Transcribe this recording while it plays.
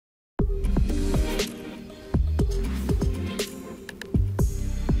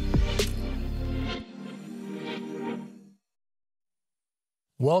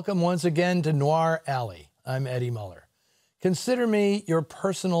Welcome once again to Noir Alley. I'm Eddie Muller. Consider me your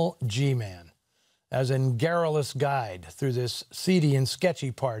personal G-Man, as in garrulous guide through this seedy and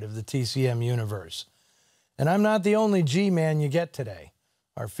sketchy part of the TCM universe. And I'm not the only G-Man you get today.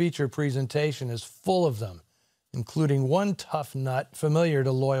 Our feature presentation is full of them, including one tough nut familiar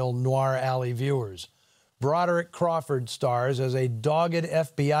to loyal Noir Alley viewers. Broderick Crawford stars as a dogged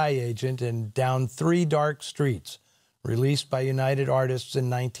FBI agent in Down Three Dark Streets, released by United Artists in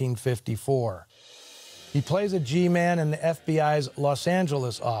 1954. He plays a G-man in the FBI's Los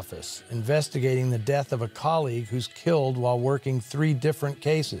Angeles office, investigating the death of a colleague who's killed while working 3 different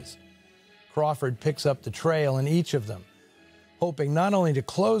cases. Crawford picks up the trail in each of them, hoping not only to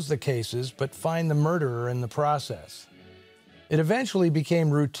close the cases, but find the murderer in the process. It eventually became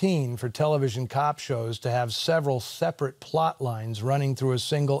routine for television cop shows to have several separate plot lines running through a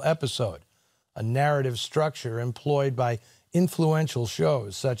single episode, a narrative structure employed by influential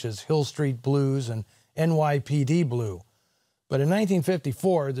shows such as Hill Street Blues and NYPD Blue. But in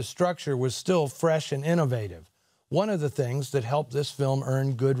 1954, the structure was still fresh and innovative, one of the things that helped this film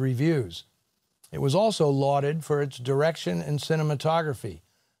earn good reviews. It was also lauded for its direction and cinematography,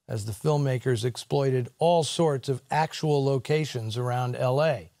 as the filmmakers exploited all sorts of actual locations around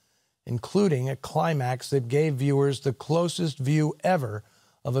LA, including a climax that gave viewers the closest view ever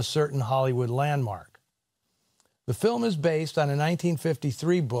of a certain Hollywood landmark. The film is based on a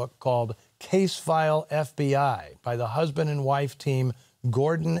 1953 book called Case File FBI by the husband and wife team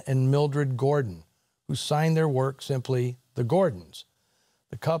Gordon and Mildred Gordon, who signed their work simply The Gordons.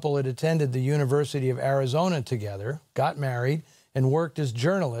 The couple had attended the University of Arizona together, got married, and worked as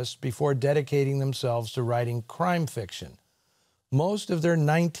journalists before dedicating themselves to writing crime fiction. Most of their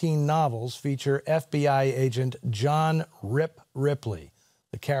 19 novels feature FBI agent John "Rip" Ripley,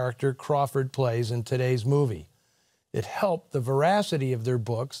 the character Crawford plays in today's movie. It helped the veracity of their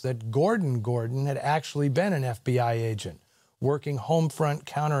books that Gordon had actually been an FBI agent, working homefront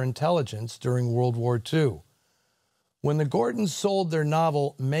counterintelligence during World War II. When the Gordons sold their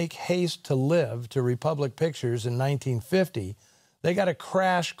novel Make Haste to Live to Republic Pictures in 1950, they got a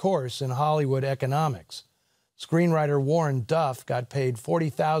crash course in Hollywood economics. Screenwriter Warren Duff got paid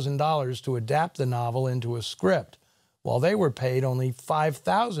 $40,000 to adapt the novel into a script, while they were paid only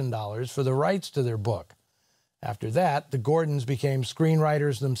 $5,000 for the rights to their book. After that, the Gordons became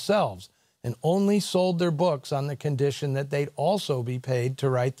screenwriters themselves and only sold their books on the condition that they'd also be paid to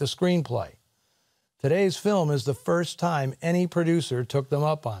write the screenplay. Today's film is the first time any producer took them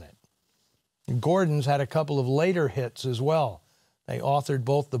up on it. The Gordons had a couple of later hits as well. They authored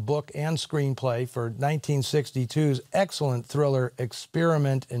both the book and screenplay for 1962's excellent thriller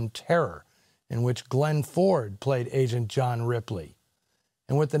Experiment in Terror, in which Glenn Ford played Agent John Ripley.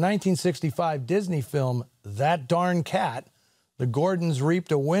 And with the 1965 Disney film That Darn Cat, the Gordons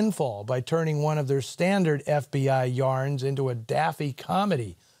reaped a windfall by turning one of their standard FBI yarns into a daffy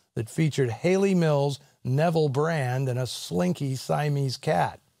comedy that featured Haley Mills, Neville Brand, and a slinky Siamese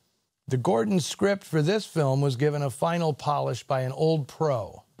cat. The Gordons' script for this film was given a final polish by an old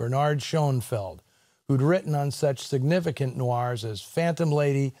pro, Bernard Schoenfeld, who'd written on such significant noirs as Phantom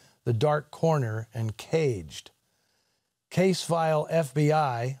Lady, The Dark Corner, and Caged. Case File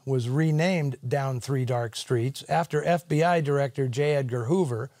FBI was renamed Down Three Dark Streets after FBI Director J. Edgar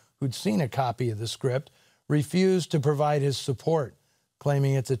Hoover, who'd seen a copy of the script, refused to provide his support,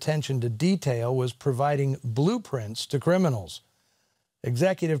 claiming its attention to detail was providing blueprints to criminals.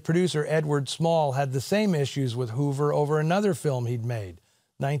 Executive producer Edward Small had the same issues with Hoover over another film he'd made,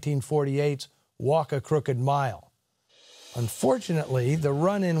 1948's Walk a Crooked Mile. Unfortunately, the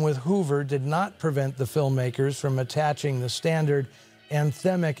run-in with Hoover did not prevent the filmmakers from attaching the standard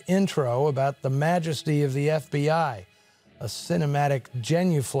anthemic intro about the majesty of the FBI, a cinematic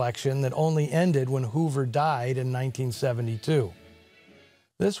genuflection that only ended when Hoover died in 1972.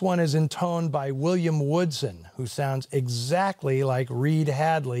 This one is intoned by William Woodson, who sounds exactly like Reed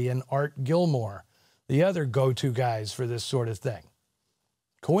Hadley and Art Gilmore, the other go-to guys for this sort of thing.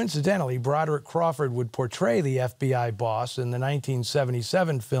 Coincidentally, Broderick Crawford would portray the FBI boss in the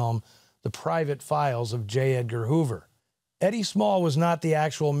 1977 film The Private Files of J. Edgar Hoover. Eddie Small was not the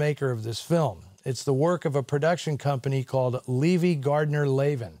actual maker of this film. It's the work of a production company called Levy Gardner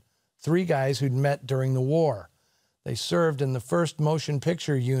Lavin, 3 guys who'd met during the war. They served in the 1st Motion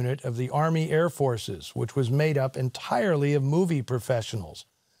Picture Unit of the Army Air Forces, which was made up entirely of movie professionals.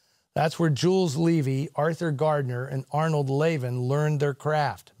 That's where Jules Levy, Arthur Gardner, and Arnold Lavin learned their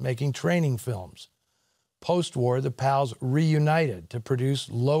craft, making training films. Post-war, the pals reunited to produce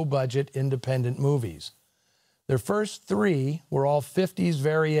low-budget independent movies. Their first 3 were all 50s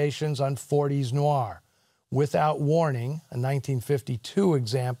variations on 40s noir, Without Warning, a 1952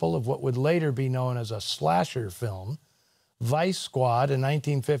 example of what would later be known as a slasher film. Vice Squad, a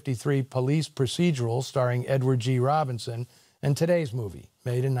 1953 police procedural starring Edward G. Robinson, and today's movie,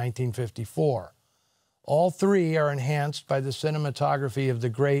 made in 1954. All three are enhanced by the cinematography of the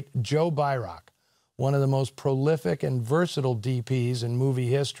great Joe Byrock, one of the most prolific and versatile DPs in movie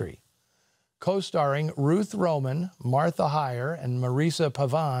history. Co-starring Ruth Roman, Martha Heyer, and Marisa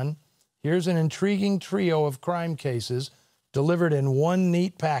Pavan, here's an intriguing trio of crime cases delivered in one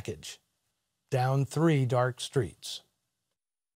neat package, down 3 dark streets.